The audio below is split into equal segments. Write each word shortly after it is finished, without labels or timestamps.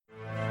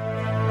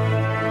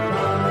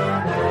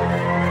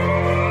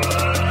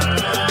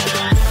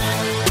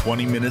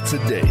20 minutes a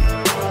day,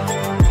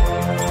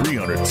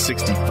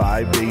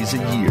 365 days a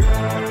year.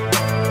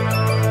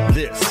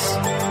 This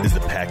is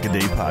the Pack-A-Day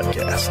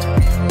Podcast.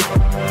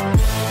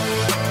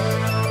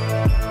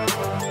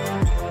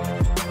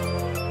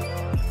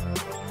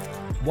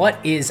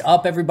 What is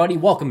up, everybody?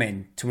 Welcome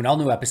in to an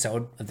all-new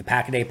episode of the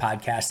Pack-A-Day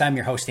Podcast. I'm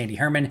your host, Andy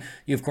Herman.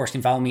 You, of course,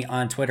 can follow me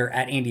on Twitter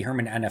at Andy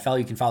Herman NFL.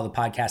 You can follow the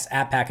podcast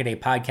at Pack-A-Day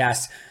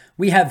Podcast.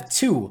 We have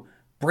two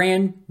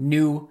brand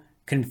new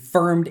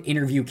confirmed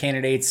interview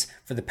candidates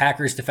for the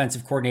Packers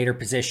defensive coordinator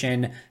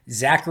position,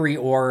 Zachary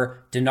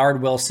Orr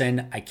Dennard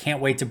Wilson. I can't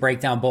wait to break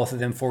down both of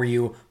them for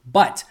you.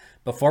 But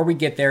before we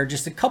get there,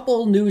 just a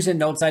couple news and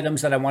notes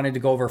items that I wanted to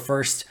go over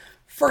first.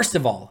 First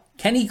of all,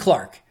 Kenny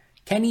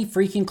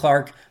freaking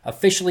Clark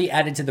officially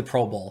added to the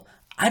Pro Bowl.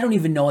 I don't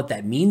even know what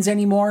that means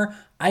anymore.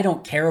 I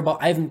haven't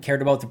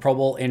cared about the Pro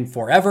Bowl in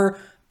forever,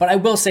 but I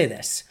will say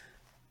this.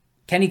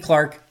 Kenny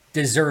Clark,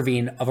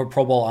 deserving of a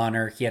Pro Bowl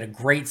honor. He had a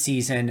great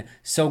season.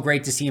 So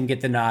great to see him get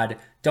the nod.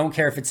 Don't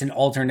care if it's an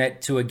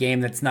alternate to a game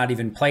that's not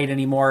even played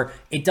anymore.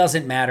 It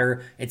doesn't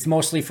matter. It's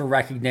mostly for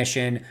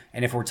recognition.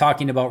 And if we're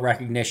talking about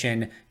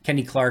recognition,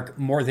 Kenny Clark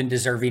more than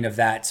deserving of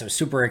that. So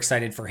super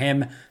excited for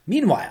him.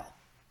 Meanwhile,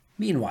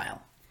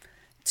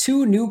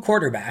 two new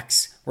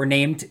quarterbacks were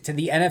named to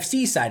the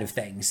NFC side of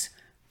things,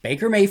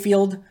 Baker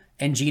Mayfield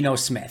and Geno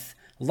Smith.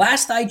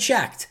 Last I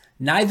checked,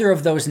 neither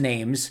of those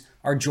names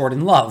are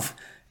Jordan Love.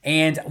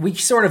 And we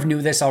sort of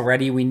knew this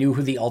already. We knew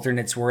who the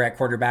alternates were at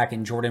quarterback,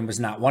 and Jordan was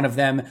not one of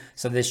them.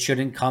 So this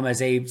shouldn't come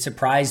as a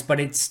surprise, but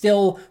it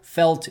still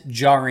felt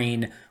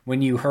jarring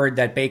when you heard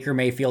that Baker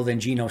Mayfield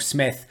and Geno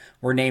Smith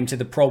were named to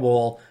the Pro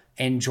Bowl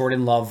and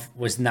Jordan Love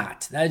was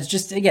not. That is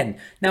just, again,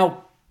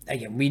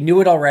 we knew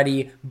it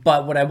already,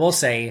 but what I will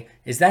say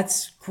is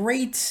that's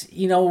great,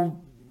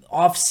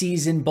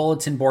 off-season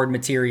bulletin board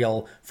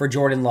material for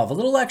Jordan Love. A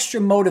little extra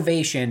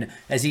motivation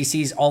as he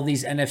sees all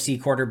these NFC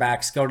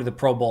quarterbacks go to the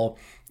Pro Bowl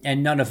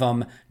and none of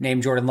them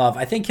named Jordan Love.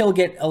 I think he'll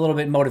get a little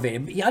bit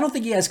motivated. I don't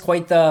think he has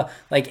quite the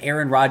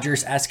Aaron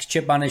Rodgers-esque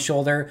chip on his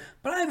shoulder,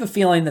 but I have a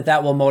feeling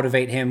that will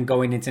motivate him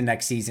going into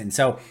next season.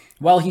 So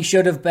while he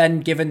should have been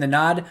given the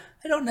nod,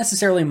 I don't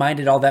necessarily mind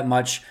it all that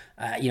much.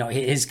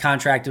 His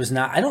contract was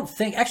not,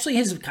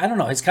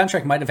 his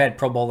contract might have had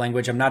Pro Bowl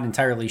language. I'm not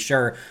entirely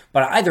sure,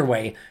 but either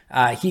way,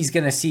 he's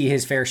going to see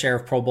his fair share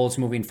of Pro Bowls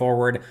moving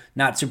forward.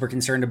 Not super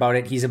concerned about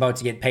it. He's about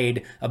to get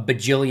paid $1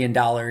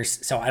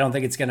 bajillion, so I don't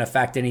think it's going to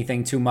affect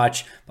anything too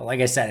much. But like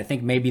I said, I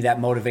think maybe that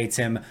motivates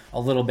him a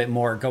little bit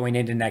more going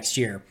into next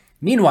year.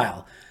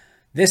 Meanwhile,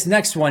 this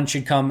next one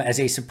should come as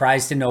a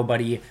surprise to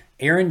nobody.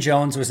 Aaron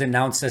Jones was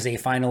announced as a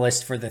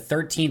finalist for the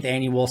 13th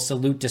annual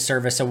Salute to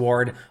Service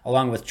Award,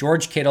 along with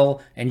George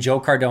Kittle and Joe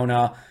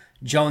Cardona.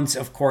 Jones,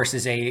 of course,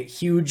 is a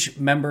huge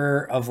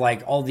member of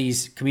all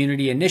these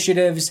community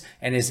initiatives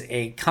and is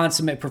a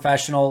consummate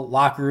professional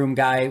locker room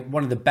guy,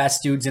 one of the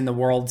best dudes in the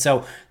world.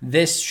 So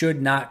this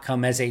should not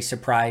come as a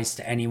surprise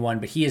to anyone,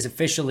 but he is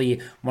officially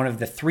one of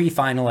the 3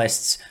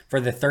 finalists for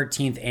the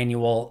 13th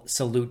annual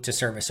Salute to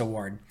Service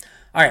Award.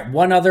 All right,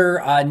 one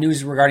other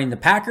news regarding the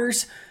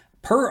Packers.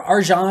 Per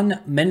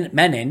Arjan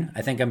Menin,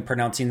 I think I'm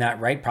pronouncing that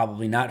right,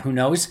 probably not, who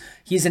knows.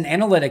 He's an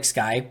analytics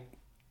guy,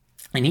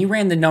 and he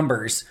ran the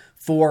numbers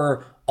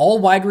for all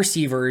wide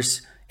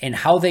receivers and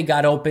how they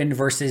got open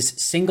versus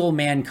single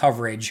man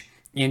coverage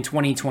in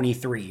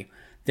 2023.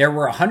 There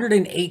were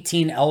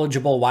 118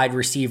 eligible wide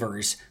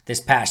receivers this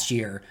past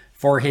year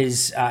for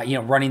his,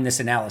 running this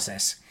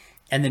analysis.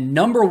 And the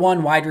number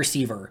one wide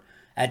receiver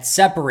at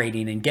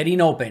separating and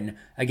getting open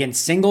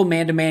against single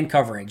man-to-man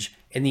coverage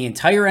in the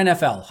entire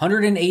NFL,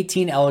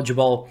 118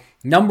 eligible,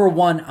 number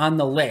one on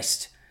the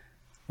list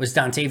was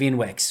Dontavian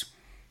Wicks.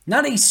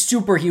 Not a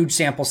super huge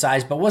sample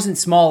size, but wasn't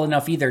small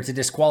enough either to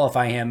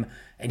disqualify him,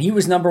 and he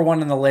was number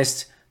one on the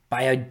list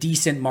by a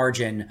decent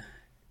margin.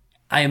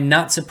 I am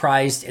not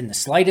surprised in the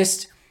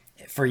slightest.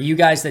 For you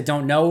guys that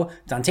don't know,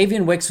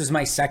 Dontavian Wicks was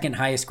my second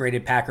highest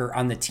graded Packer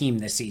on the team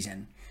this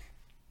season.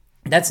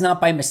 That's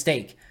not by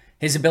mistake.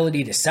 His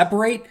ability to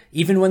separate,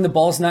 even when the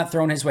ball's not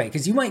thrown his way.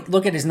 Because you might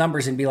look at his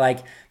numbers and be like,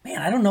 man,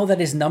 I don't know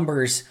that his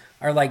numbers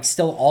are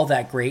still all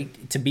that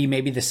great to be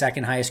maybe the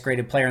second highest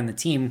graded player on the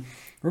team.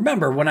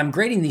 Remember, when I'm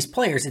grading these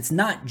players, it's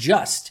not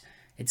just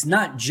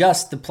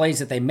the plays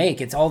that they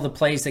make. It's all the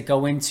plays that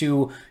go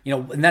into,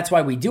 and that's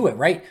why we do it,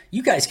 right?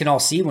 You guys can all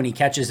see when he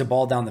catches a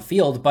ball down the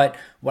field, but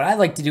what I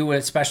like to do,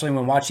 especially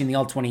when watching the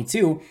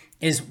All-22,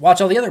 is watch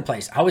all the other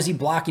plays. How is he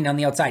blocking on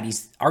the outside?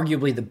 He's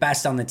arguably the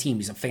best on the team.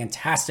 He's a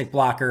fantastic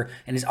blocker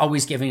and is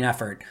always giving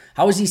effort.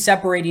 How is he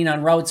separating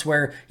on routes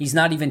where he's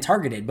not even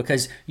targeted?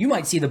 Because you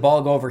might see the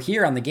ball go over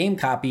here on the game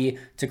copy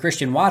to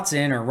Christian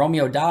Watson or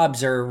Romeo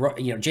Doubs or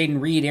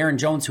Jaden Reed, Aaron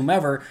Jones,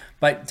 whomever,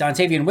 but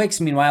Dontavian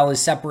Wicks, meanwhile,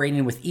 is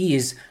separating with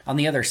ease on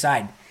the other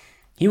side.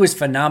 He was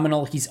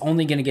phenomenal. He's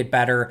only going to get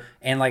better.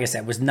 And like I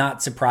said, was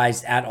not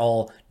surprised at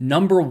all.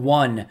 Number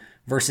one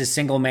versus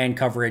single man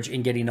coverage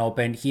in getting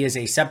open. He is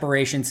a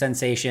separation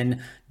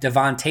sensation.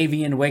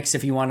 Devontavian Wicks,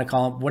 if you want to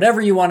call him,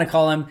 whatever you want to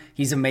call him,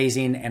 he's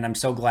amazing. And I'm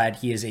so glad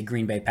he is a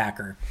Green Bay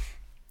Packer.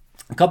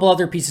 A couple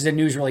other pieces of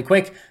news really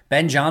quick.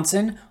 Ben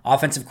Johnson,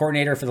 offensive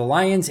coordinator for the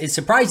Lions, is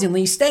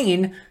surprisingly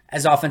staying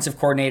as offensive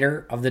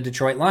coordinator of the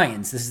Detroit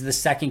Lions. This is the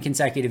second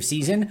consecutive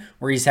season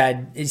where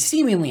he's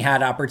seemingly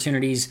had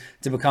opportunities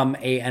to become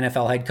a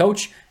NFL head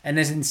coach and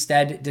has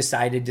instead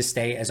decided to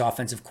stay as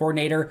offensive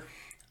coordinator.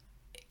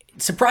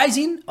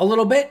 Surprising a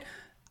little bit.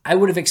 I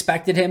would have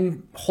expected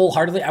him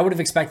wholeheartedly. I would have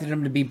expected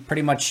him to be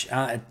pretty much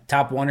a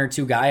top 1 or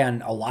 2 guy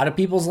on a lot of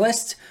people's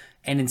lists,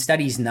 and instead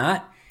he's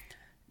not.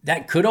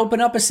 That could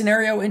open up a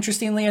scenario,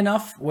 interestingly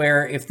enough,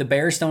 where if the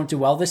Bears don't do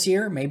well this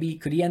year, maybe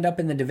could he end up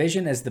in the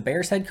division as the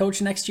Bears head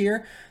coach next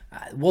year?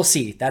 We'll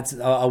see. That's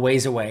a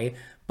ways away.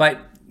 But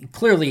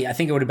clearly, I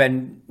think it would have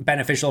been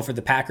beneficial for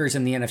the Packers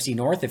in the NFC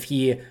North if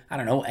he,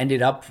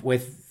 ended up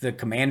with the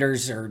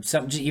Commanders or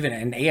even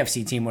an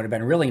AFC team would have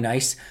been really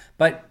nice.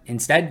 But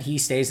instead, he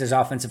stays as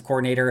offensive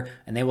coordinator,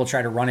 and they will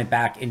try to run it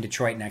back in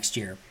Detroit next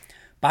year.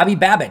 Bobby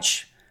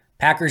Babich,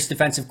 Packers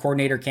defensive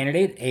coordinator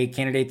candidate, a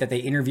candidate that they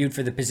interviewed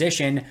for the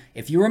position.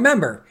 If you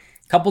remember,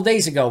 a couple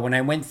days ago when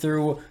I went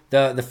through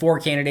the 4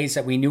 candidates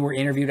that we knew were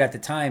interviewed at the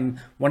time,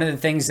 one of the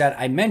things that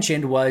I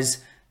mentioned was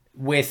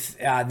with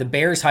the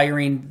Bears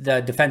hiring the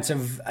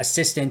defensive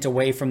assistant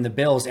away from the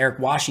Bills, Eric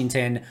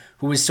Washington,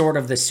 who was sort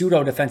of the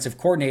pseudo defensive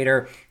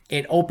coordinator,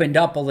 it opened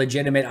up a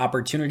legitimate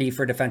opportunity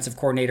for defensive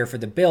coordinator for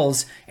the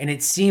Bills, and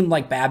it seemed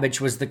like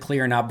Babich was the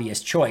clear and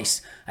obvious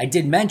choice. I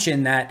did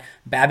mention that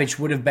Babich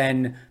would have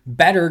been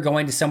better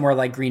going to somewhere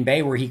like Green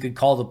Bay where he could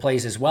call the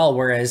plays as well,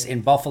 whereas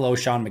in Buffalo,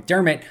 Sean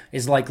McDermott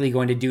is likely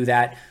going to do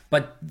that,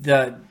 but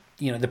the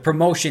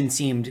promotion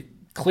seemed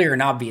clear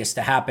and obvious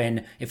to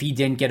happen if he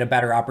didn't get a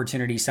better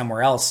opportunity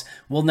somewhere else.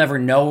 We'll never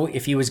know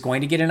if he was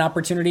going to get an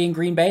opportunity in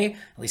Green Bay.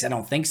 At least I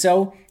don't think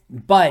so.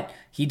 But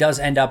he does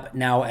end up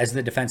now as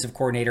the defensive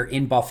coordinator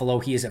in Buffalo.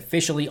 He is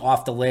officially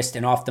off the list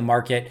and off the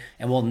market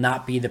and will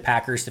not be the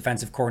Packers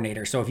defensive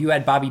coordinator. So if you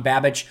had Bobby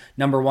Babich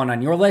number 1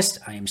 on your list,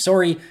 I am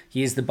sorry.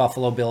 He is the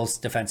Buffalo Bills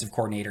defensive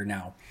coordinator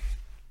now.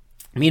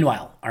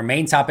 Meanwhile, our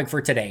main topic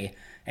for today,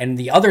 and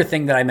the other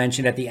thing that I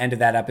mentioned at the end of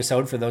that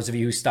episode, for those of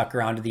you who stuck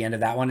around to the end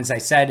of that one, as I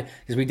said,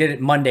 because we did it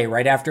Monday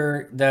right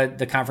after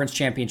the conference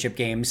championship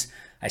games,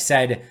 I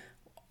said,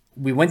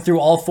 we went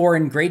through all 4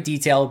 in great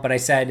detail, but I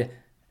said,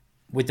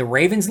 with the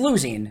Ravens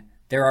losing,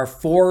 there are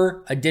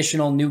 4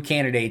 additional new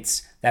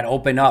candidates that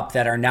open up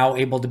that are now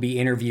able to be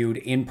interviewed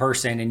in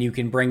person and you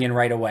can bring in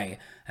right away.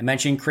 I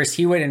mentioned Chris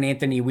Hewitt and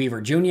Anthony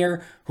Weaver Jr.,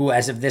 who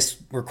as of this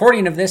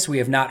recording of this, we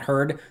have not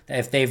heard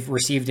if they've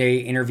received a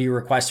interview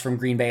request from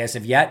Green Bay as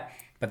of yet.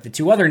 But the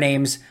 2 other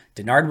names,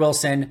 Dennard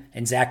Wilson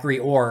and Zachary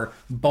Orr,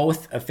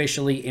 both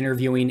officially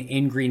interviewing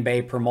in Green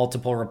Bay per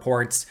multiple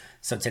reports.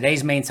 So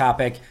today's main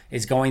topic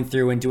is going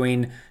through and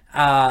doing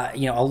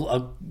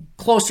a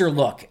closer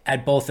look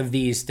at both of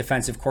these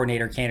defensive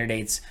coordinator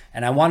candidates.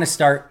 And I want to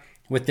start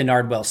with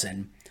Dennard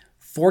Wilson.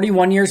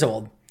 41 years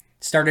old,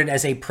 started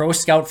as a pro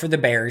scout for the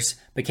Bears,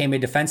 became a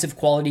defensive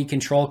quality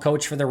control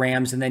coach for the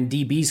Rams, and then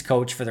DB's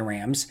coach for the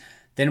Rams.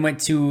 Then went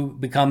to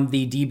become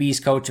the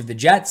DB's coach of the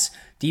Jets,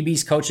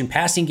 DB's coach and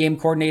passing game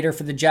coordinator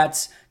for the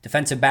Jets,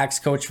 defensive backs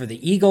coach for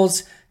the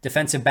Eagles,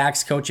 defensive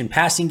backs coach and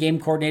passing game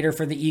coordinator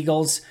for the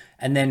Eagles,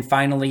 and then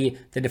finally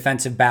the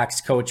defensive backs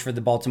coach for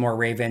the Baltimore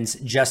Ravens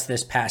just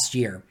this past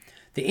year.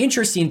 The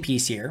interesting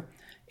piece here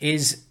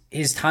is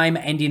his time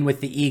ending with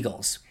the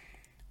Eagles.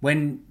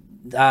 When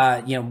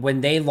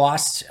they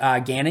lost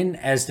Gannon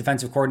as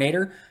defensive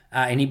coordinator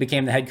and he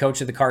became the head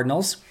coach of the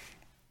Cardinals,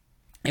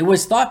 it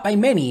was thought by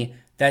many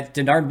that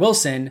Dennard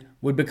Wilson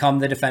would become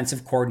the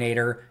defensive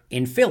coordinator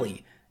in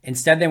Philly.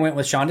 Instead, they went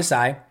with Sean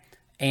Desai,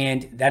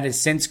 and that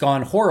has since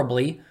gone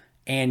horribly.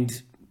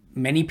 And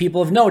many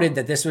people have noted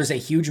that this was a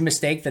huge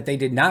mistake that they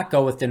did not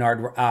go with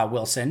Dennard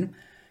Wilson.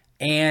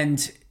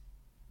 And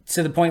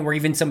to the point where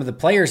even some of the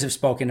players have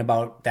spoken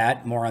about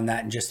that, more on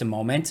that in just a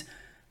moment.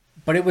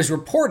 But it was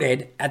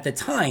reported at the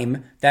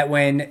time that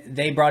when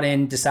they brought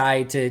in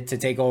Desai to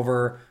take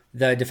over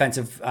the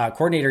defensive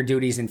coordinator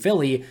duties in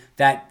Philly,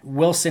 that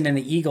Wilson and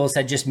the Eagles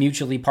had just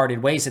mutually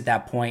parted ways at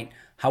that point.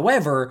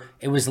 However,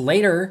 it was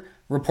later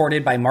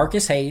reported by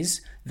Marcus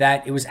Hayes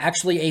that it was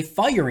actually a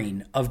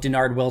firing of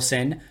Dennard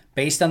Wilson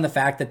based on the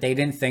fact that they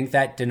didn't think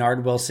that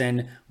Dennard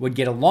Wilson would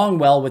get along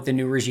well with the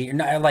new regime.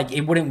 Like,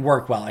 it wouldn't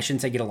work well. I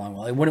shouldn't say get along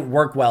well. It wouldn't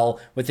work well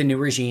with the new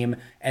regime.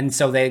 And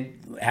so they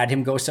had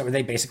him go, so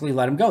they basically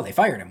let him go. They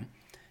fired him.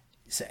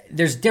 So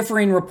there's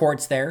differing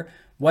reports there,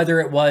 whether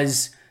it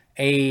was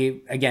a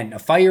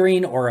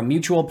firing or a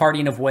mutual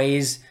parting of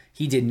ways.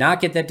 He did not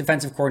get that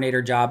defensive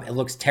coordinator job. It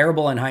looks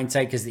terrible in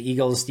hindsight because the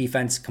Eagles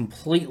defense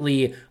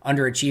completely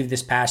underachieved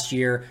this past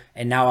year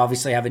and now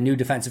obviously have a new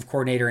defensive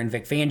coordinator in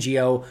Vic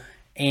Fangio,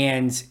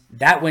 and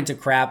that went to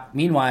crap.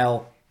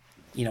 Meanwhile,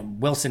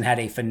 Wilson had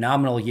a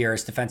phenomenal year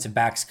as defensive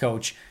backs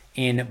coach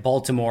in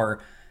Baltimore.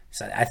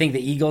 So I think the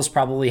Eagles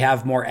probably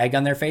have more egg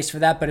on their face for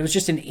that, but it was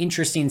just an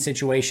interesting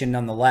situation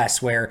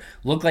nonetheless, where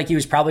looked like he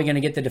was probably going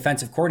to get the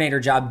defensive coordinator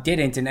job,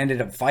 didn't, and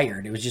ended up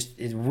fired. It was just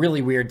a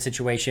really weird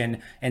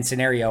situation and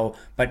scenario.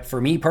 But for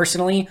me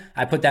personally,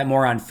 I put that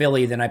more on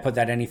Philly than I put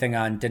that anything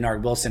on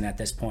Dennard Wilson at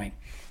this point.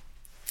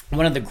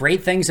 One of the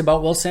great things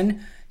about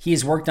Wilson, he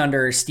has worked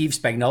under Steve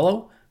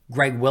Spagnuolo,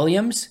 Greg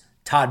Williams,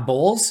 Todd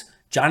Bowles,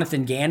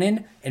 Jonathan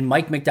Gannon, and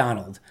Mike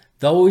McDonald.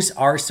 Those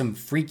are some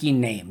freaking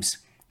names.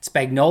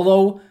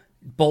 Spagnuolo,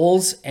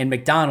 Bowles, and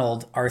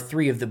McDonald are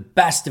three of the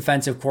best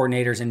defensive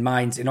coordinators and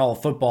minds in all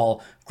of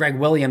football. Greg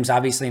Williams,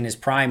 obviously in his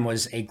prime,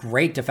 was a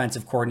great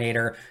defensive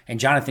coordinator, and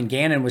Jonathan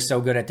Gannon was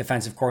so good at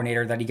defensive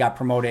coordinator that he got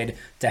promoted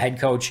to head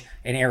coach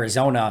in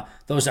Arizona.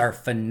 Those are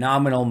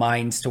phenomenal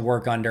minds to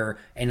work under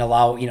and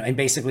allow, and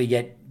basically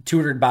get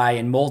tutored by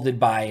and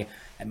molded by.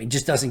 I mean,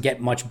 just doesn't get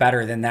much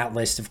better than that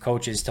list of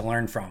coaches to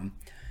learn from.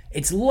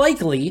 It's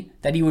likely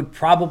that he would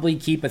probably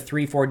keep a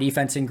 3-4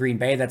 defense in Green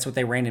Bay. That's what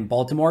they ran in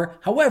Baltimore.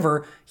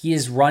 However, he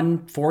has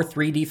run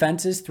 4-3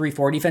 defenses,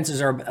 3-4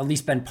 defenses, or at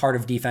least been part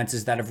of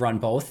defenses that have run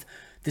both.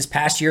 This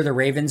past year, the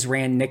Ravens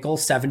ran nickel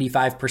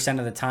 75%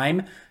 of the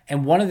time.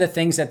 And one of the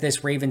things that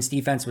this Ravens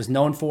defense was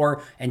known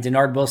for, and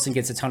Dennard Wilson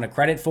gets a ton of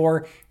credit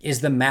for, is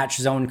the match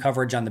zone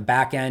coverage on the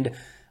back end.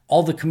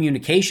 All the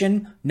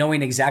communication,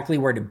 knowing exactly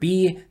where to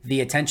be,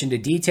 the attention to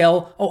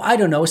detail.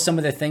 Some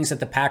of the things that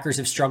the Packers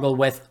have struggled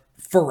with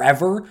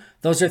forever.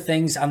 Those are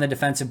things on the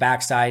defensive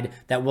backside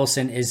that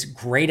Wilson is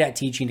great at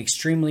teaching,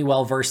 extremely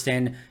well versed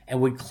in,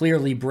 and would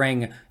clearly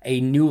bring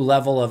a new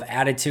level of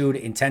attitude,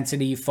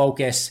 intensity,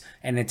 focus,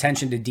 and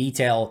attention to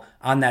detail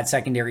on that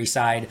secondary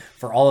side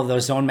for all of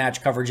those zone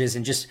match coverages,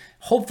 and just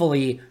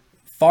hopefully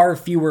far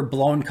fewer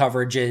blown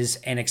coverages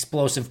and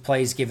explosive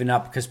plays given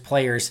up because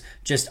players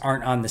just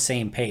aren't on the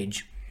same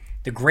page.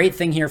 The great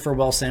thing here for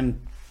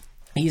Wilson,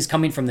 he's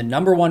coming from the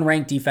number one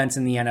ranked defense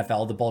in the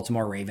NFL, the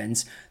Baltimore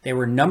Ravens. They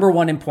were number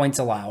one in points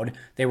allowed.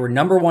 They were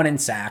number one in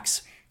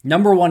sacks,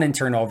 number one in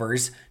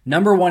turnovers,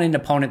 number one in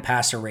opponent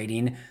passer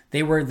rating.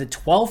 They were the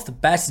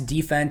 12th best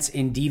defense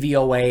in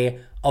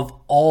DVOA of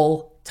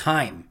all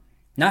time.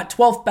 Not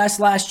 12th best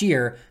last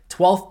year,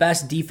 12th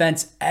best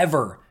defense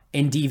ever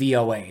in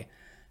DVOA.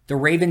 The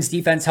Ravens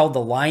defense held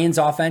the Lions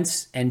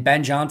offense and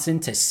Ben Johnson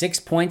to 6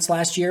 points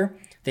last year.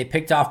 They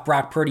picked off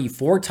Brock Purdy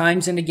 4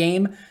 times in a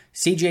game.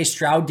 CJ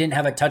Stroud didn't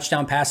have a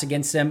touchdown pass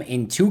against them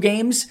in 2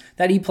 games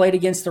that he played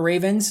against the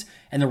Ravens.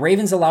 And the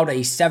Ravens allowed a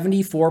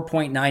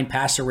 74.9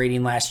 passer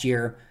rating last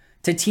year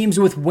to teams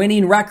with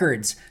winning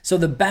records. So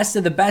the best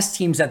of the best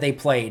teams that they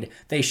played,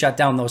 they shut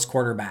down those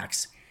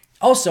quarterbacks.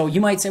 Also,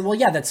 you might say, well,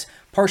 yeah, that's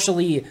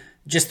partially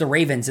just the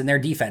Ravens and their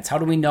defense. How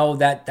do we know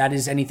that that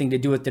is anything to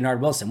do with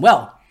Dennard Wilson?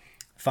 Well,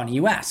 funny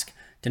you ask.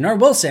 Dennard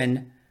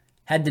Wilson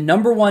had the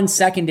number one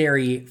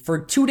secondary for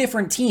 2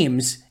 different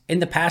teams in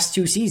the past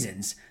 2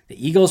 seasons.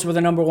 The Eagles were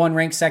the number one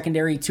ranked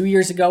secondary 2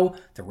 years ago.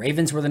 The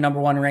Ravens were the number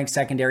one ranked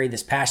secondary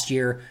this past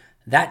year.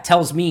 That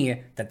tells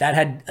me that that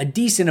had a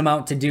decent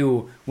amount to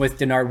do with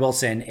Dennard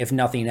Wilson, if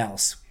nothing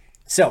else.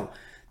 So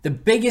the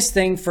biggest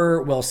thing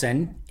for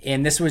Wilson,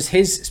 and this was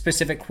his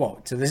specific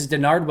quote. So this is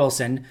Dennard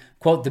Wilson,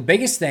 quote, "The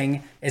biggest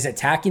thing is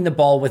attacking the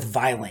ball with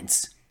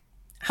violence."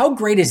 How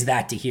great is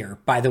that to hear,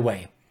 by the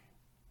way?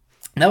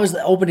 That was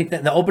the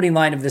opening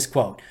line of this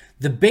quote.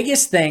 The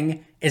biggest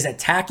thing is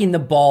attacking the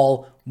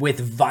ball with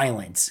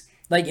violence.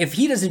 Like, if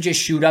he doesn't just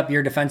shoot up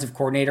your defensive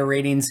coordinator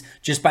ratings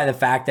just by the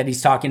fact that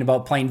he's talking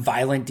about playing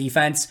violent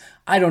defense,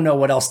 I don't know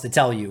what else to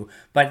tell you.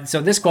 But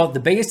so this quote, the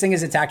biggest thing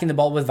is attacking the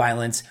ball with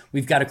violence.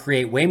 We've got to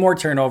create way more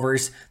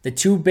turnovers. The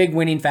 2 big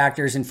winning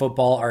factors in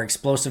football are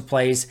explosive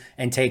plays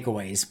and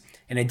takeaways.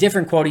 In a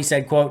different quote, he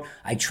said, quote,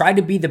 "I try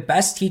to be the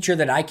best teacher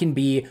that I can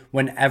be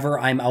whenever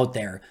I'm out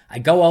there. I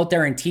go out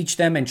there and teach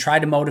them and try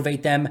to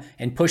motivate them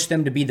and push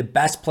them to be the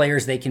best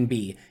players they can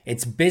be.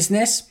 It's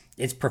business,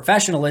 it's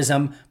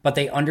professionalism, but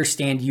they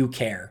understand you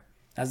care."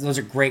 Those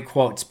are great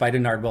quotes by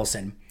Dennard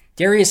Wilson.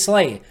 Darius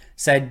Slay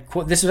said,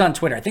 quote, this was on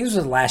Twitter. I think this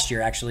was last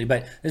year, actually,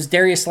 but this is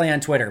Darius Slay on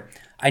Twitter.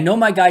 "I know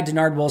my guy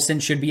Dennard Wilson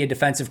should be a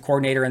defensive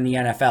coordinator in the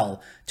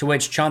NFL." To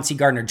which Chauncey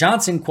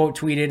Gardner-Johnson quote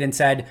tweeted and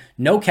said,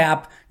 "No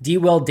cap,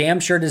 D-Will damn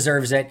sure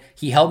deserves it.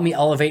 He helped me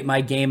elevate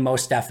my game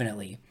most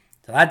definitely."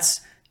 So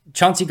that's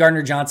Chauncey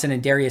Gardner-Johnson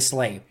and Darius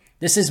Slay.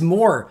 This is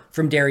more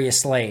from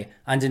Darius Slay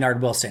on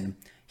Dennard Wilson.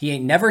 "He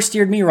ain't never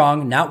steered me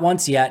wrong, not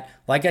once yet.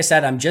 Like I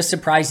said, I'm just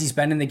surprised he's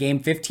been in the game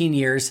 15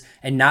 years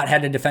and not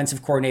had a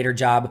defensive coordinator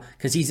job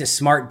because he's a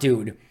smart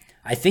dude.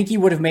 I think he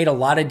would have made a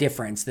lot of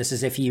difference." This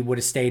is if he would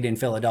have stayed in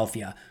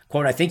Philadelphia.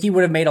 Quote, "I think he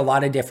would have made a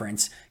lot of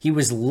difference. He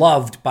was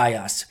loved by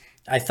us.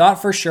 I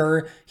thought for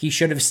sure he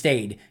should have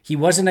stayed. He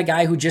wasn't a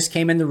guy who just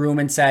came in the room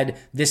and said,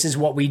 'This is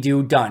what we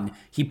do, done.'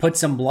 He put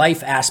some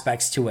life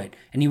aspects to it,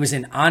 and he was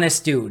an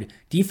honest dude.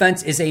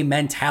 Defense is a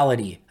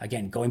mentality."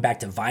 Again, going back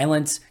to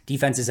violence,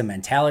 defense is a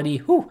mentality.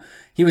 Whew.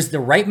 He was the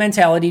right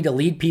mentality to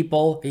lead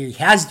people. He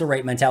has the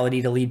right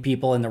mentality to lead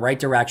people in the right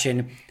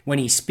direction. When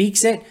he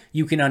speaks it,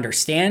 you can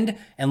understand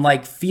and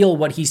feel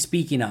what he's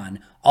speaking on.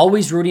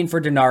 Always rooting for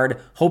Dennard.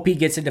 Hope he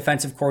gets a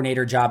defensive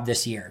coordinator job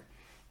this year."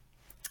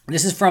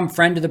 This is from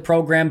friend of the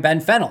program, Ben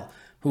Fennell,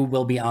 who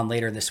will be on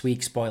later this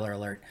week. Spoiler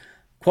alert.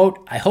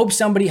 Quote, "I hope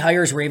somebody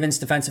hires Ravens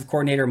defensive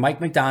coordinator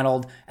Mike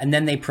McDonald, and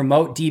then they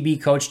promote DB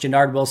coach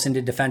Dennard Wilson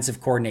to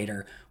defensive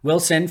coordinator.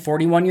 Wilson,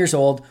 41 years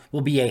old,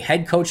 will be a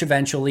head coach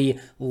eventually.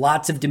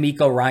 Lots of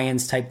DeMeco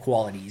Ryans type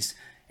qualities."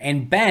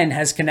 And Ben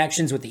has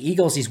connections with the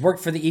Eagles. He's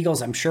worked for the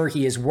Eagles. I'm sure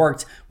he has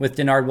worked with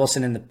Dennard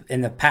Wilson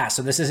in the past.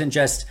 So this isn't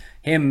just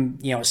him,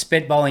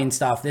 spitballing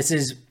stuff. This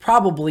is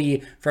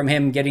probably from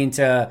him getting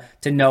to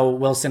know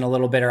Wilson a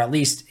little bit, or at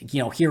least,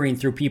 hearing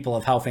through people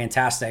of how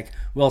fantastic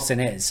Wilson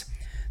is.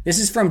 This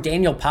is from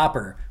Daniel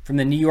Popper from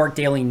the New York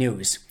Daily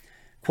News.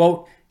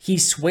 Quote, "He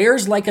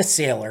swears like a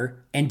sailor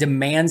and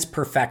demands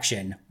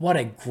perfection." What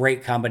a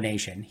great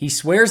combination. He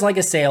swears like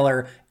a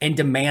sailor and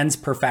demands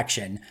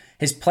perfection.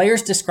 His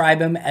players describe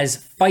him as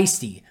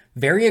feisty,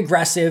 very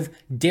aggressive,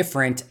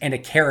 different, and a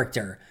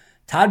character.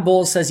 Todd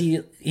Bowles says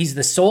he's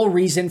the sole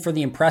reason for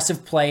the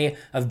impressive play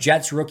of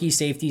Jets rookie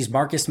safeties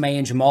Marcus May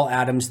and Jamal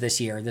Adams this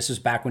year. This was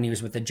back when he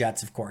was with the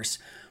Jets, of course.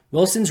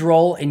 Wilson's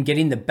role in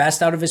getting the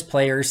best out of his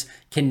players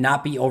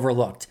cannot be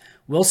overlooked.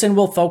 Wilson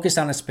will focus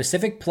on a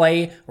specific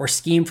play or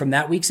scheme from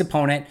that week's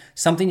opponent,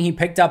 something he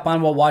picked up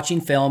on while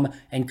watching film,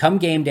 and come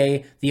game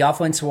day, the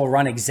offense will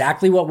run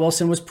exactly what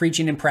Wilson was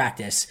preaching in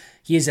practice.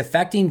 He is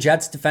affecting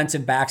Jets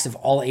defensive backs of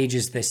all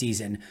ages this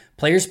season.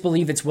 Players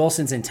believe it's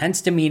Wilson's intense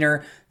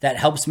demeanor that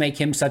helps make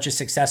him such a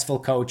successful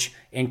coach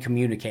and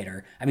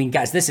communicator. I mean,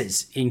 guys, this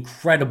is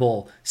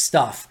incredible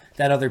stuff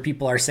that other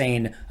people are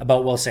saying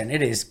about Wilson.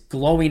 It is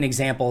glowing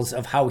examples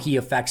of how he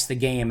affects the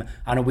game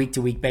on a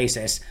week-to-week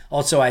basis.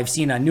 Also, I've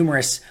seen on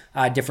numerous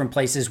different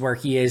places where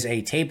he is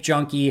a tape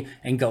junkie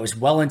and goes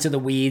well into the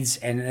weeds,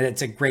 and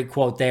it's a great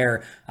quote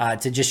there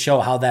to just show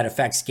how that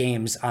affects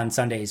games on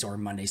Sundays or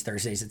Mondays,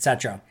 Thursdays,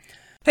 etc.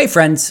 Hey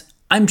friends,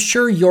 I'm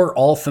sure you're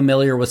all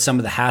familiar with some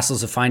of the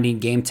hassles of finding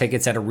game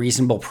tickets at a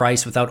reasonable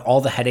price without all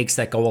the headaches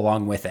that go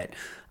along with it.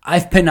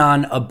 I've been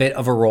on a bit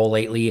of a roll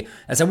lately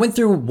as I went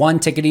through one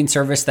ticketing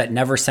service that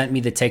never sent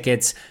me the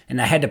tickets,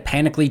 and I had to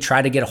panically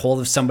try to get a hold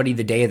of somebody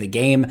the day of the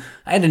game.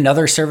 I had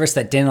another service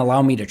that didn't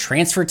allow me to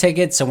transfer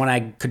tickets, so when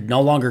I could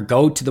no longer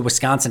go to the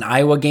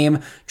Wisconsin-Iowa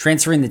game,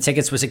 transferring the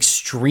tickets was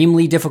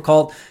extremely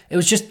difficult. It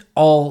was just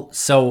all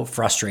so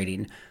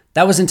frustrating.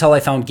 That was until I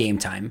found Game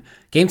Time.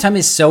 Game Time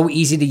is so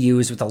easy to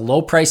use with a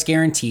low price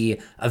guarantee,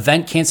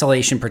 event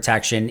cancellation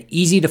protection,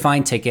 easy to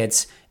find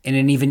tickets, and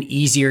an even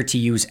easier to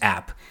use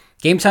app.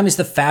 Game Time is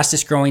the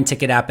fastest growing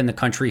ticket app in the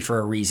country for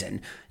a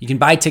reason. You can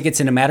buy tickets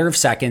in a matter of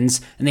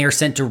seconds, and they are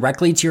sent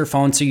directly to your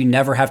phone so you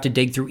never have to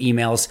dig through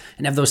emails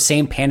and have those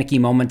same panicky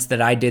moments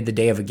that I did the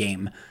day of a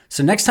game.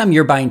 So next time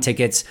you're buying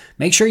tickets,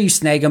 make sure you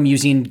snag them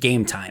using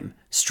Game Time,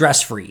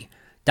 stress-free.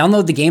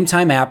 Download the Game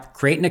Time app,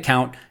 create an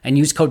account, and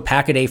use code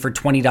PACKADAY for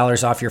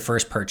 $20 off your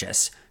first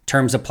purchase.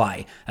 Terms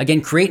apply.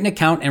 Again, create an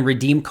account and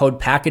redeem code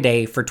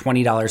PACKADAY for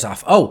 $20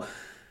 off. Oh,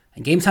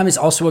 and Game Time is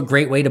also a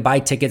great way to buy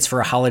tickets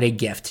for a holiday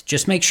gift.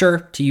 Just make sure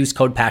to use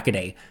code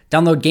PACKADAY.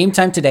 Download Game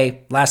Time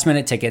today. Last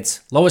minute tickets,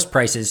 lowest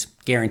prices,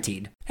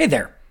 guaranteed. Hey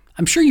there.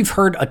 I'm sure you've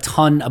heard a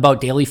ton about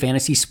daily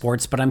fantasy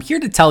sports, but I'm here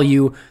to tell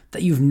you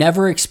that you've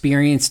never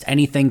experienced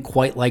anything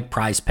quite like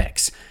Prize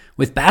Picks.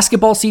 With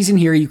basketball season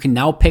here, you can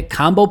now pick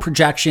combo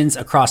projections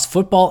across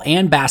football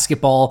and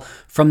basketball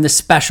from the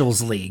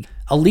Specials League,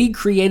 a league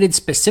created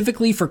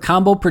specifically for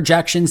combo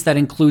projections that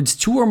includes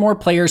two or more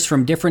players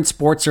from different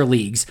sports or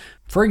leagues.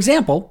 For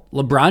example,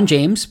 LeBron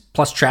James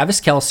plus Travis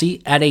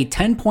Kelce at a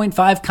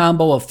 10.5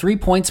 combo of 3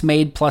 points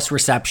made plus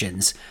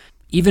receptions.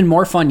 Even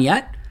more fun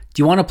yet?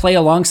 Do you want to play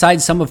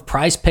alongside some of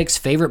Prize Picks'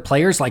 favorite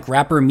players like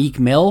rapper Meek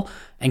Mill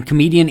and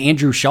comedian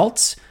Andrew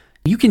Schultz?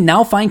 You can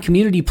now find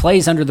community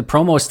plays under the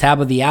promos tab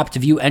of the app to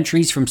view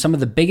entries from some of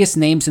the biggest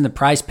names in the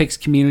Prize Picks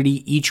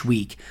community each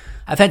week.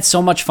 I've had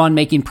so much fun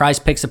making Prize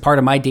Picks a part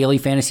of my daily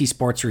fantasy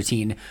sports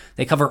routine.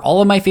 They cover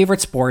all of my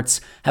favorite sports,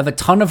 have a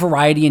ton of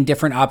variety and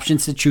different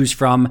options to choose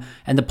from,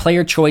 and the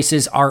player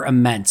choices are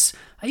immense.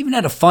 I even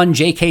had a fun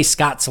J.K.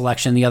 Scott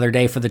selection the other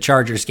day for the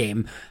Chargers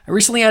game. I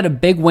recently had a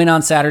big win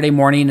on Saturday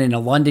morning in a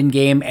London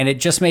game, and it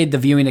just made the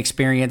viewing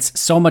experience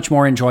so much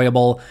more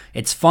enjoyable.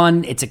 It's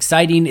fun, it's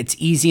exciting, it's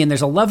easy, and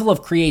there's a level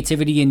of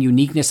creativity and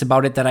uniqueness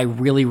about it that I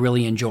really,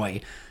 really enjoy.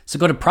 So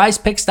go to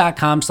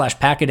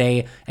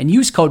prizepicks.com/packaday and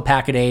use code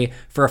packaday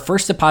for a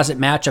first deposit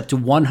match up to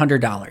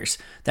 $100.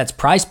 That's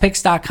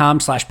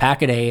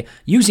prizepicks.com/packaday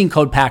using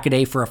code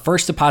packaday for a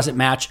first deposit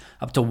match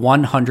up to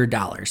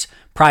 $100.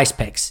 Prize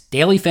Picks,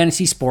 daily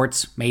fantasy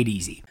sports made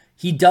easy.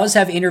 He does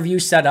have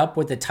interviews set up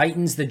with the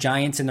Titans, the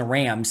Giants, and the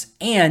Rams,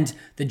 and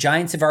the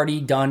Giants have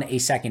already done a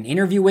second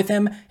interview with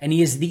him, and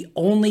he is the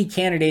only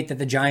candidate that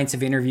the Giants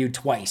have interviewed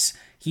twice.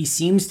 He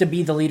seems to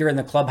be the leader in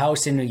the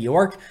clubhouse in New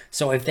York,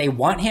 so if they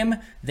want him,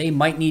 they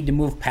might need to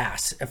move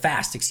fast.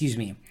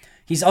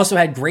 He's also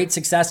had great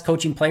success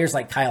coaching players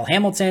like Kyle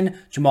Hamilton,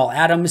 Jamal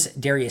Adams,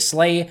 Darius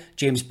Slay,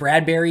 James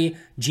Bradbury.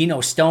 Geno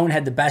Stone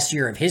had the best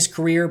year of his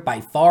career by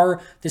far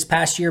this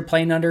past year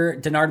playing under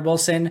Dennard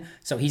Wilson,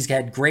 so he's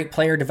had great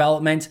player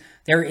development.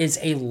 There is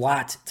a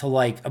lot to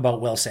like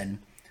about Wilson.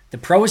 The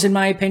pros, in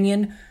my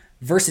opinion,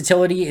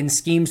 versatility in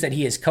schemes that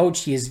he has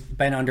coached. He has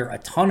been under a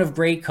ton of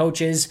great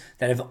coaches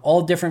that have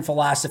all different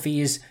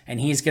philosophies, and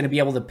he's going to be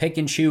able to pick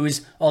and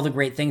choose all the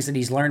great things that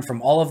he's learned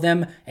from all of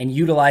them and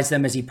utilize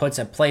them as he puts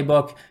a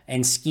playbook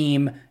and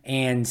scheme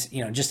and,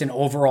 just an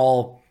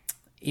overall,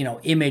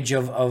 image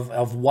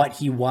of what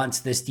he wants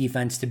this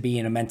defense to be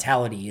and a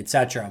mentality,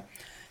 etc.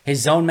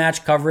 His zone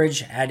match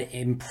coverage had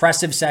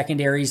impressive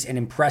secondaries and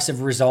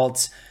impressive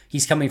results.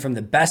 He's coming from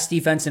the best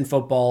defense in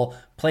football.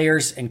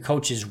 Players and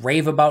coaches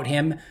rave about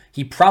him.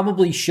 He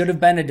probably should have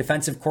been a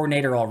defensive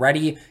coordinator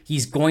already.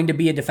 He's going to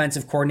be a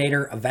defensive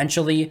coordinator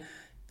eventually.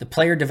 The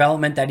player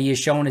development that he has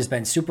shown has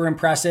been super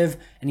impressive,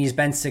 and he's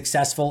been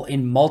successful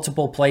in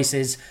multiple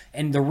places.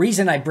 And the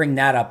reason I bring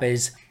that up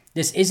is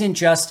this isn't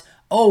just,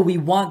 we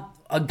want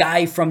a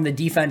guy from the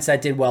defense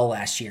that did well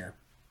last year.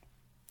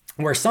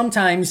 Where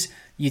sometimes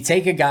you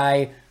take a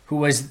guy who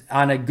was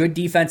on a good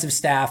defensive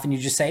staff and you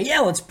just say,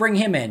 yeah, let's bring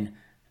him in.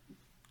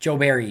 Joe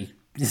Barry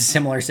is a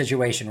similar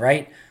situation,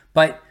 right?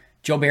 But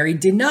Joe Barry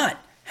did not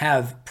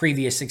have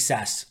previous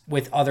success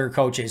with other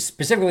coaches,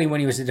 specifically when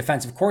he was a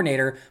defensive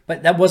coordinator,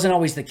 but that wasn't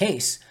always the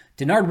case.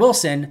 Dennard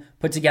Wilson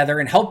put together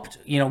and helped,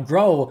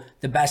 grow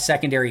the best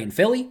secondary in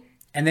Philly.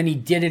 And then he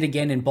did it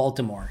again in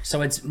Baltimore.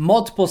 So it's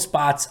multiple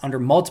spots under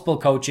multiple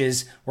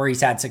coaches where he's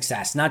had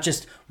success, not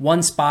just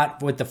one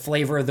spot with the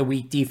flavor of the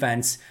week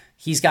defense.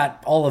 He's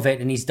got all of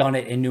it and he's done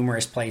it in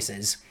numerous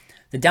places.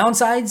 The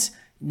downsides,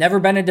 never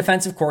been a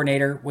defensive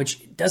coordinator,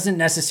 which doesn't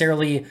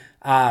necessarily,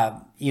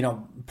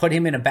 put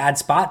him in a bad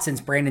spot since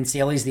Brandon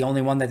Staley's the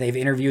only one that they've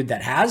interviewed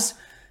that has.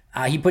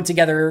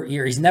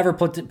 He's never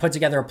put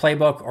together a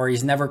playbook, or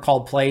he's never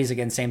called plays.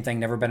 Again, same thing,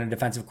 never been a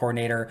defensive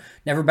coordinator,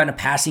 never been a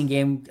passing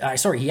game.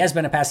 He has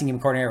been a passing game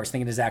coordinator. I was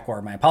thinking of Zach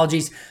Orr, my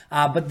apologies.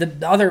 But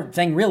the other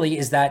thing really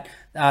is that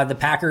the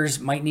Packers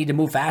might need to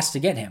move fast to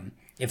get him.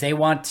 If they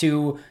want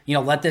to,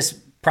 let this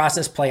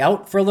process play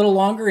out for a little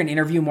longer and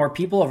interview more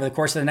people over the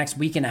course of the next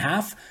week and a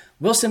half,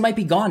 Wilson might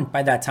be gone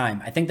by that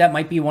time. I think that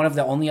might be one of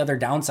the only other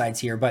downsides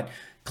here, but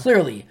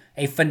clearly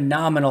a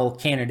phenomenal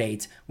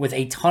candidate with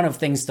a ton of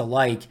things to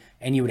like.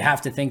 And you would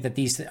have to think that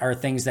these are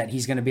things that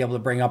he's going to be able to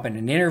bring up in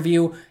an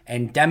interview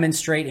and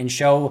demonstrate and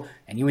show.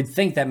 And you would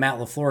think that Matt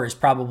LaFleur is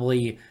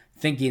probably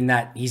thinking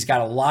that he's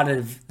got a lot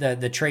of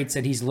the traits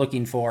that he's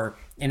looking for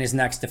in his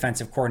next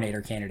defensive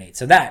coordinator candidate.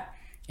 So that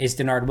is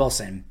Dennard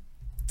Wilson.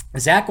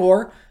 Zach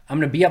Orr, I'm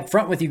going to be up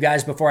front with you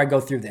guys before I go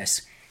through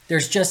this.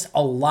 There's just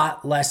a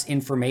lot less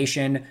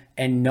information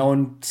and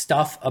known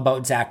stuff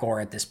about Zach Orr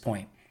at this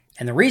point.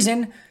 And the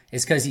reason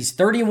is because he's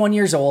 31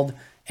 years old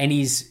and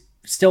he's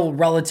still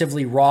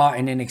relatively raw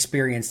and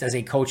inexperienced as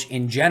a coach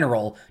in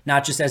general,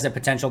 not just as a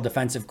potential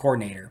defensive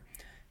coordinator.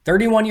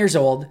 31 years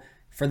old.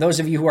 For those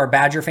of you who are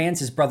Badger fans,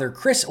 his brother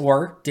Chris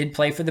Orr did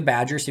play for the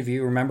Badgers, if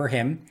you remember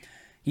him.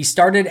 He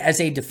started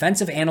as a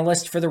defensive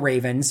analyst for the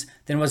Ravens,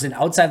 then was an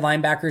outside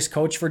linebackers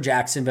coach for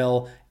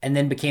Jacksonville, and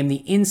then became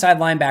the inside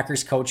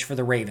linebackers coach for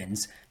the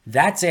Ravens.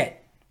 That's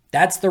it.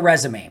 That's the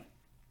resume.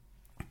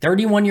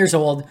 31 years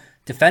old,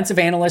 defensive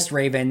analyst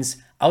Ravens,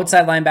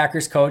 outside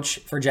linebackers coach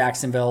for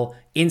Jacksonville,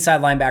 inside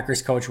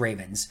linebackers coach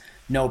Ravens.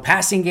 No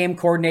passing game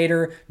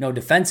coordinator, no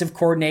defensive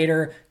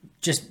coordinator,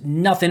 just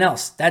nothing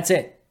else. That's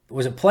it.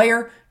 Was a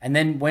player and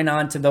then went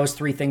on to those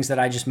three things that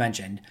I just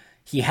mentioned.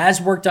 He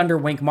has worked under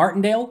Wink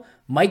Martindale,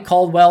 Mike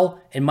Caldwell,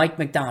 and Mike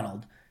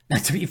McDonald. Now,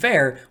 to be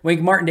fair,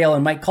 Wink Martindale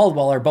and Mike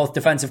Caldwell are both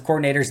defensive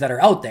coordinators that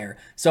are out there.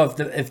 So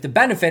if the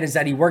benefit is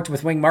that he worked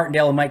with Wink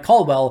Martindale and Mike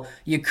Caldwell,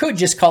 you could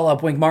just call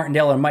up Wink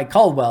Martindale and Mike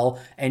Caldwell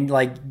and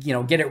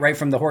get it right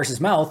from the horse's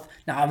mouth.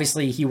 Now,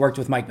 obviously, he worked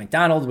with Mike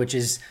McDonald, which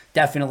is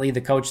definitely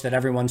the coach that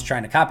everyone's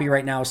trying to copy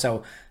right now.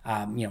 So,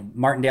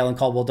 Martindale and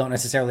Caldwell don't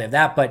necessarily have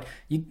that, but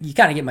you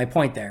kind of get my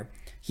point there.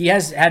 He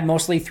has had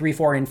mostly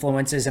 3-4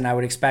 influences, and I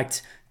would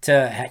expect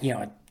to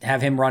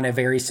have him run a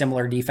very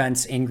similar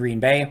defense in Green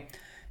Bay.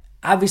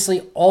 Obviously,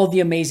 all the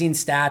amazing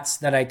stats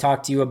that I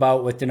talked to you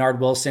about with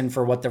Dennard Wilson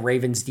for what the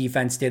Ravens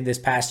defense did this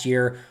past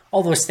year,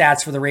 all those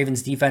stats for the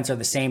Ravens defense are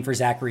the same for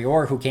Zachary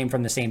Orr, who came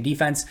from the same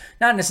defense.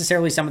 Not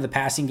necessarily some of the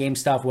passing game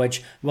stuff,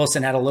 which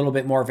Wilson had a little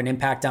bit more of an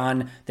impact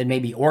on than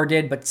maybe Orr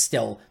did, but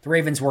still, the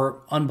Ravens were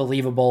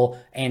unbelievable,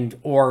 and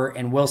Orr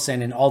and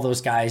Wilson and all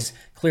those guys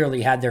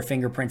clearly had their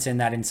fingerprints in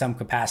that in some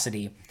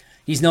capacity.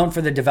 He's known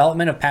for the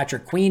development of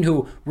Patrick Queen,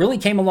 who really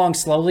came along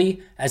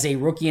slowly as a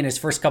rookie in his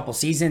first couple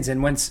seasons.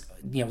 And once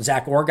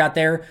Zach Orr got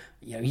there,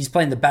 he's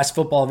playing the best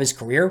football of his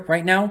career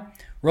right now.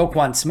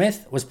 Roquan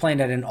Smith was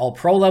playing at an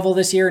all-pro level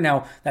this year.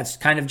 Now, that's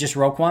kind of just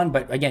Roquan,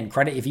 but again,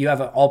 credit if you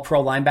have an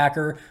all-pro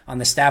linebacker on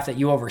the staff that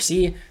you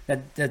oversee,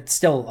 that's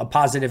still a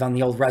positive on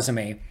the old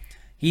resume.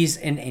 He's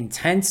an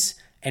intense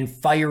and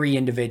fiery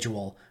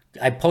individual.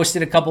 I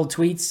posted a couple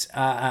tweets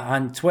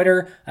on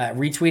Twitter,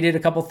 retweeted a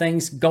couple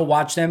things. Go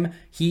watch them.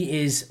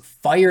 He is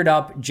fired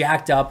up,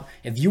 jacked up.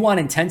 If you want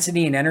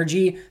intensity and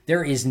energy,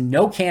 there is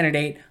no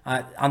candidate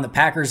on the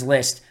Packers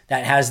list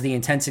that has the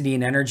intensity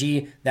and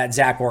energy that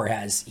Zach Orr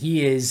has.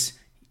 He's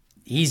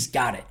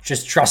got it.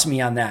 Just trust me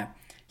on that.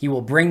 He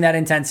will bring that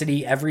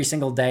intensity every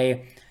single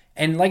day.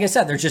 And like I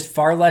said, there's just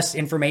far less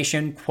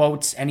information,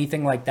 quotes,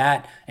 anything like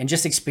that, and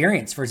just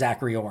experience for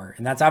Zachary Orr.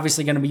 And that's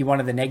obviously going to be one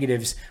of the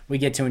negatives we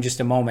get to in just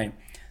a moment.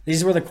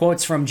 These were the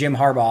quotes from Jim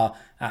Harbaugh,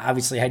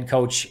 obviously head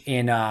coach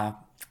in, John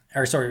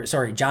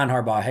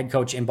Harbaugh, head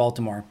coach in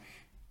Baltimore.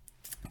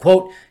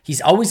 Quote,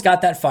 "He's always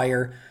got that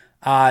fire.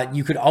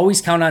 You could always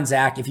count on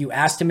Zach. If you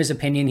asked him his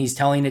opinion, he's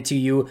telling it to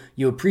you.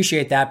 You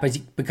appreciate that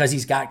because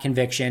he's got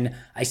conviction.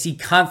 I see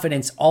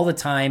confidence all the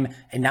time,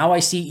 and now I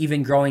see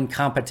even growing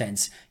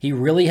competence. He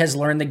really has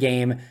learned the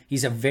game.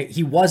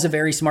 He was a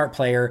very smart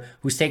player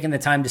who's taken the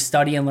time to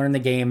study and learn the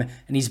game,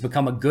 and he's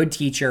become a good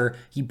teacher.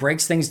 He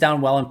breaks things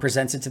down well and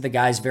presents it to the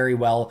guys very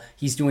well.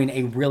 He's doing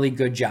a really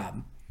good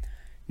job.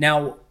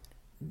 Now,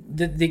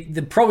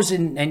 the pros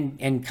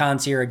and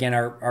cons here again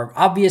are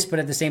obvious, but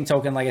at the same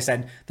token, like I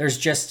said,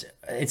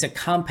 it's a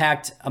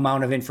compact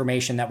amount of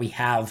information that we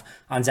have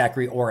on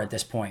Zachary Orr at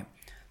this point.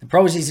 The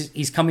pros,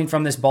 he's coming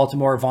from this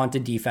Baltimore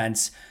vaunted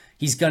defense.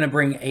 He's going to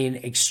bring an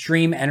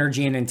extreme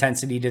energy and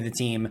intensity to the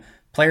team.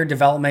 Player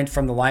development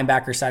from the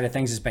linebacker side of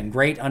things has been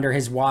great under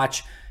his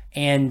watch,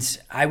 and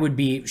I would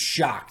be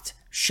shocked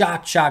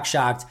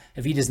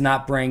if he does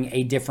not bring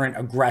a different,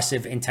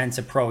 aggressive, intense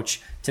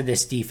approach to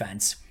this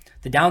defense.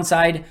 The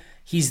downside,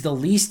 he's the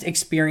least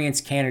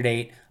experienced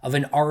candidate of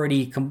an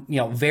already,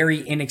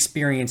 very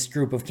inexperienced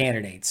group of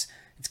candidates.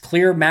 It's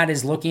clear Matt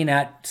is looking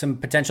at some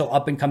potential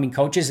up-and-coming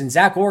coaches, and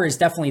Zach Orr is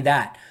definitely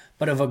that.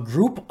 But of a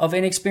group of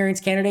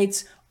inexperienced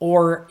candidates,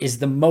 Orr is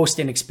the most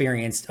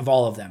inexperienced of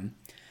all of them.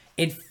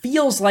 It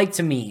feels like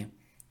to me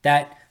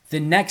that the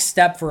next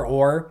step for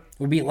Orr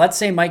would be, let's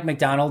say Mike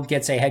Macdonald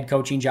gets a head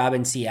coaching job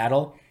in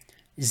Seattle.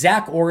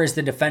 Zach Orr is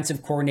the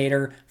defensive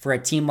coordinator for a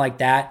team like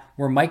that,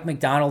 where Mike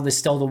Macdonald is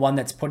still the one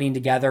that's putting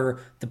together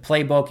the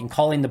playbook and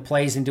calling the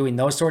plays and doing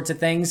those sorts of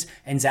things.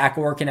 And Zach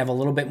Orr can have a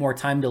little bit more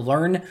time to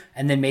learn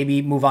and then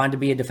maybe move on to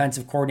be a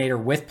defensive coordinator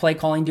with play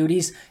calling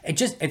duties.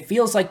 It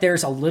feels like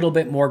there's a little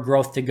bit more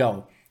growth to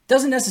go.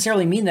 Doesn't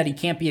necessarily mean that he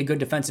can't be a good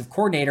defensive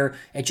coordinator.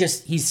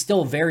 He's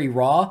still very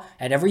raw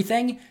at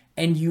everything.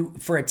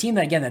 And for a team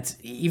that, again, that's,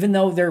 even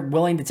though they're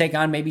willing to take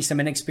on maybe some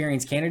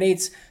inexperienced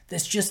candidates,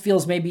 this just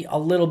feels maybe a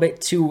little bit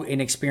too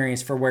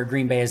inexperienced for where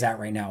Green Bay is at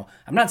right now.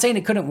 I'm not saying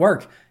it couldn't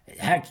work.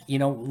 Heck,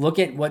 look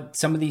at what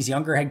some of these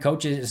younger head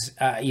coaches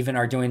even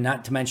are doing,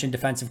 not to mention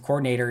defensive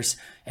coordinators,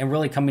 and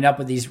really coming up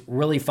with these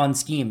really fun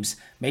schemes.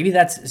 Maybe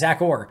that's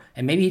Zach Orr,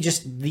 and maybe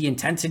just the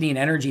intensity and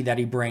energy that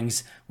he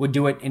brings would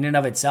do it in and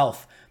of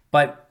itself.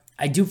 But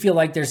I do feel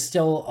like there's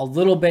still a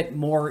little bit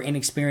more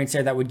inexperience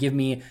there that would give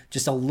me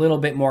just a little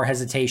bit more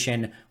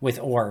hesitation with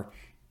Orr.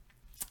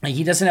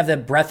 He doesn't have the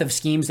breadth of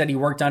schemes that he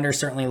worked under,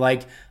 certainly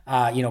like,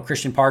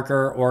 Christian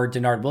Parker or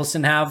Dennard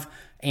Wilson have.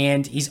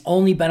 And he's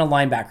only been a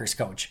linebackers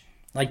coach.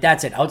 Like,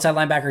 that's it. Outside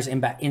linebackers,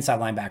 inside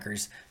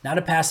linebackers. Not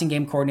a passing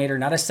game coordinator,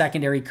 not a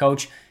secondary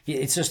coach.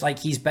 It's just like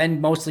he's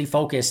been mostly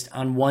focused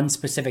on one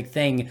specific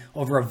thing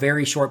over a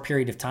very short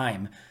period of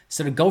time.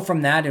 So to go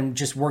from that and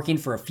just working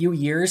for a few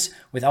years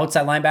with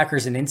outside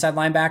linebackers and inside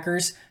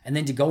linebackers, and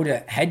then to go to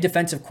head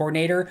defensive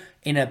coordinator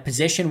in a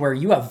position where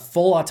you have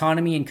full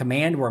autonomy and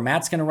command, where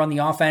Matt's going to run the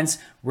offense,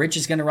 Rich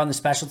is going to run the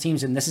special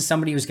teams, and this is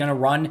somebody who's going to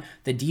run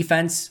the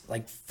defense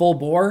like full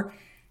bore.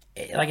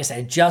 Like I said,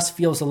 it just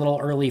feels a little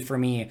early for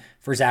me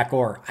for Zach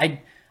Orr.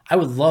 I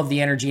would love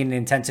the energy and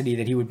intensity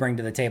that he would bring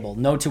to the table.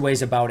 No two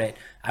ways about it.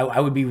 I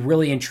would be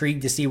really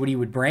intrigued to see what he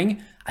would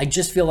bring. I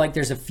just feel like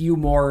there's a few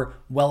more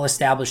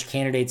well-established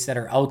candidates that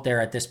are out there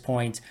at this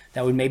point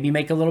that would maybe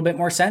make a little bit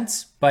more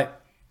sense,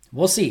 but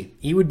we'll see.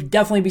 He would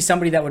definitely be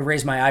somebody that would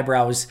raise my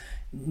eyebrows,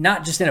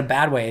 not just in a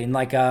bad way, and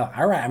like, all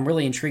right, I'm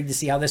really intrigued to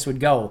see how this would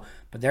go.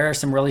 But there are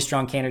some really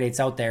strong candidates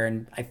out there,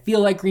 and I feel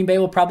like Green Bay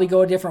will probably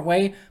go a different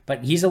way,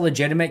 but he's a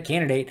legitimate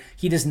candidate.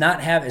 He does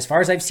not have, as far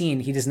as I've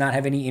seen, he does not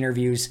have any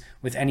interviews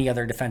with any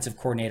other defensive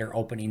coordinator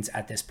openings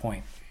at this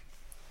point.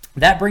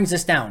 That brings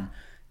us down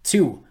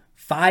to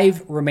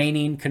 5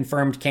 remaining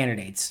confirmed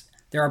candidates.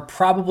 There are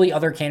probably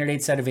other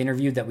candidates that have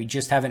interviewed that we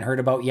just haven't heard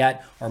about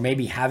yet, or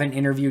maybe haven't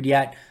interviewed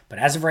yet. But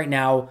as of right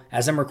now,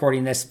 as I'm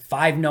recording this,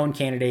 5 known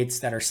candidates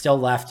that are still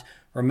left.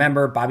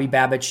 Remember, Bobby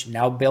Babich,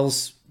 now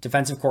Bills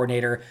defensive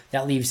coordinator.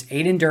 That leaves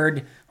Aiden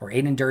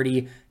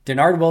Dirty,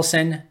 Dennard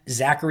Wilson,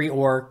 Zachary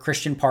Orr,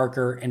 Christian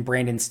Parker, and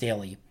Brandon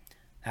Staley.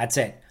 That's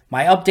it.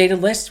 My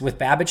updated list with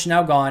Babich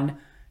now gone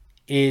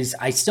is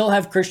I still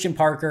have Christian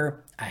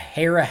Parker a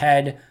hair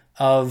ahead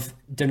of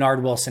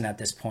Dennard Wilson at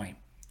this point.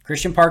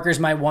 Christian Parker is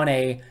my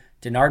 1A.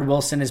 Dennard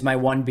Wilson is my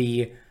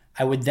 1B.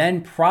 I would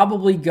then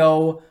probably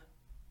go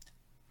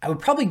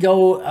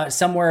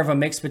somewhere of a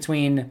mix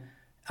between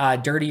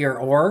Dirty or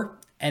Orr,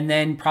 and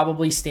then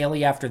probably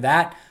Staley after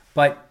that.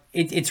 But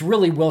it's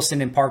really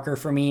Wilson and Parker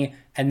for me,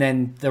 and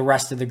then the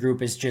rest of the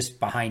group is just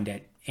behind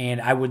it.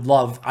 And I would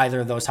love either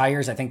of those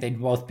hires. I think they'd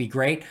both be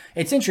great.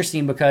 It's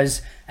interesting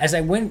because as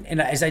I went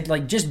and as I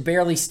like just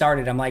barely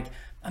started, I'm like,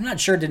 I'm not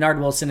sure Dennard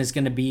Wilson is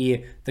going to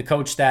be the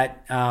coach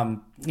that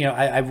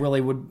I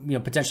really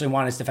would potentially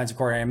want as defensive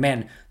coordinator. And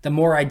man, the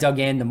more I dug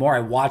in, the more I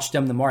watched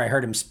him, the more I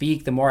heard him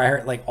speak, the more I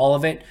heard like all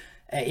of it.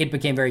 It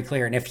became very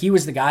clear. And if he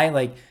was the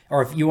guy,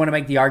 or if you want to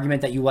make the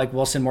argument that you like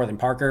Wilson more than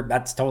Parker,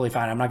 that's totally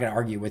fine. I'm not going to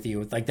argue with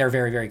you. Like, they're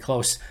very, very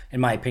close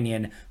in my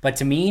opinion. But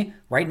to me,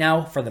 right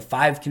now, for the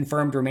 5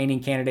 confirmed remaining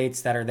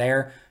candidates that are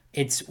there,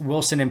 it's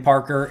Wilson and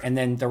Parker, and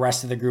then the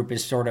rest of the group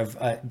is sort of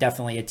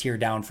definitely a tier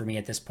down for me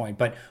at this point.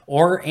 But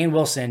Orr and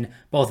Wilson,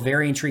 both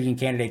very intriguing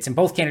candidates, and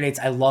both candidates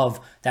I love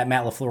that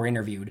Matt LaFleur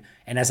interviewed.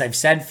 And as I've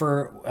said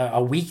for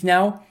a week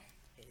now,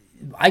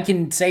 I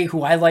can say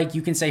who I like,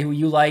 you can say who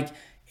you like.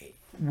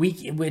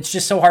 It's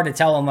just so hard to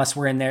tell unless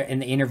we're in the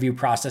interview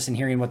process and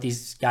hearing what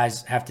these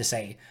guys have to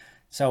say.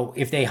 So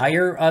if they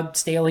hire a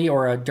Staley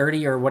or a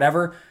Dirty or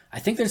whatever, I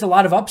think there's a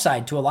lot of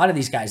upside to a lot of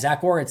these guys,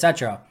 Zach Orr,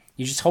 etc.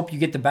 You just hope you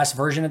get the best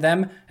version of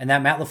them and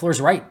that Matt LaFleur's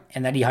right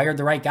and that he hired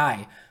the right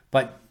guy.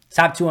 But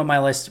top 2 on my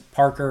list,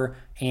 Parker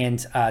and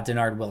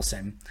Dennard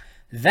Wilson.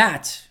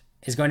 That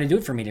is going to do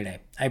it for me today.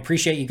 I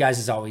appreciate you guys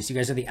as always. You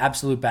guys are the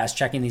absolute best,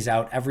 checking these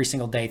out every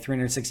single day,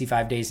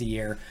 365 days a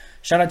year.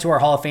 Shout out to our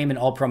Hall of Fame and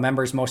All-Pro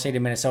members, Most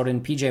Hated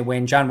Minnesotan, PJ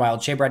Wynn, John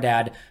Wild, Shea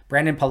Bradad,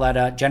 Brandon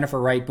Paletta,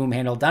 Jennifer Wright, Boom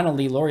Handle, Donna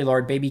Lee, Lori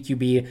Lord, Baby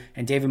QB,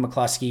 and David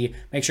McCluskey.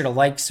 Make sure to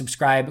like,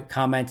 subscribe,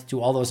 comment,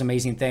 do all those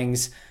amazing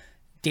things.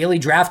 Daily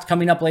draft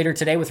coming up later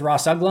today with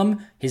Ross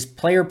Uglum. His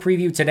player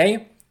preview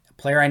today, a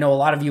player I know a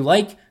lot of you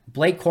like,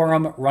 Blake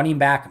Corum, running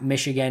back,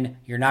 Michigan.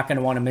 You're not going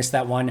to want to miss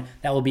that one.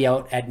 That will be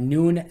out at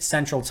noon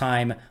Central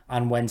Time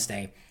on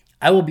Wednesday.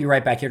 I will be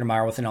right back here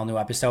tomorrow with an all-new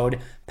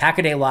episode.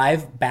 Pack-A-Day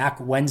Live back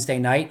Wednesday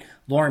night.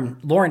 Lauren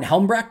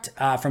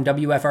Helmbrecht from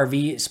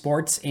WFRV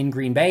Sports in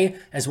Green Bay,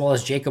 as well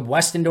as Jacob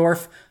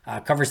Westendorf,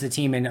 covers the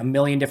team in a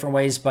million different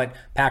ways, but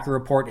Packer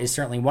Report is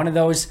certainly one of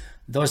those.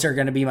 Those are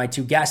going to be my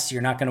 2 guests.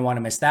 You're not going to want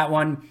to miss that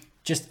one.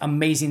 Just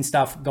amazing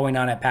stuff going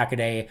on at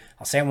Pack-A-Day.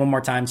 I'll say it one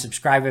more time.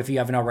 Subscribe if you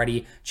haven't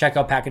already. Check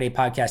out Pack-A-Day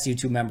Podcast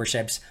YouTube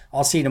memberships.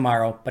 I'll see you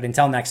tomorrow. But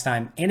until next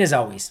time, and as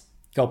always,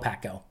 go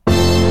Pack Go.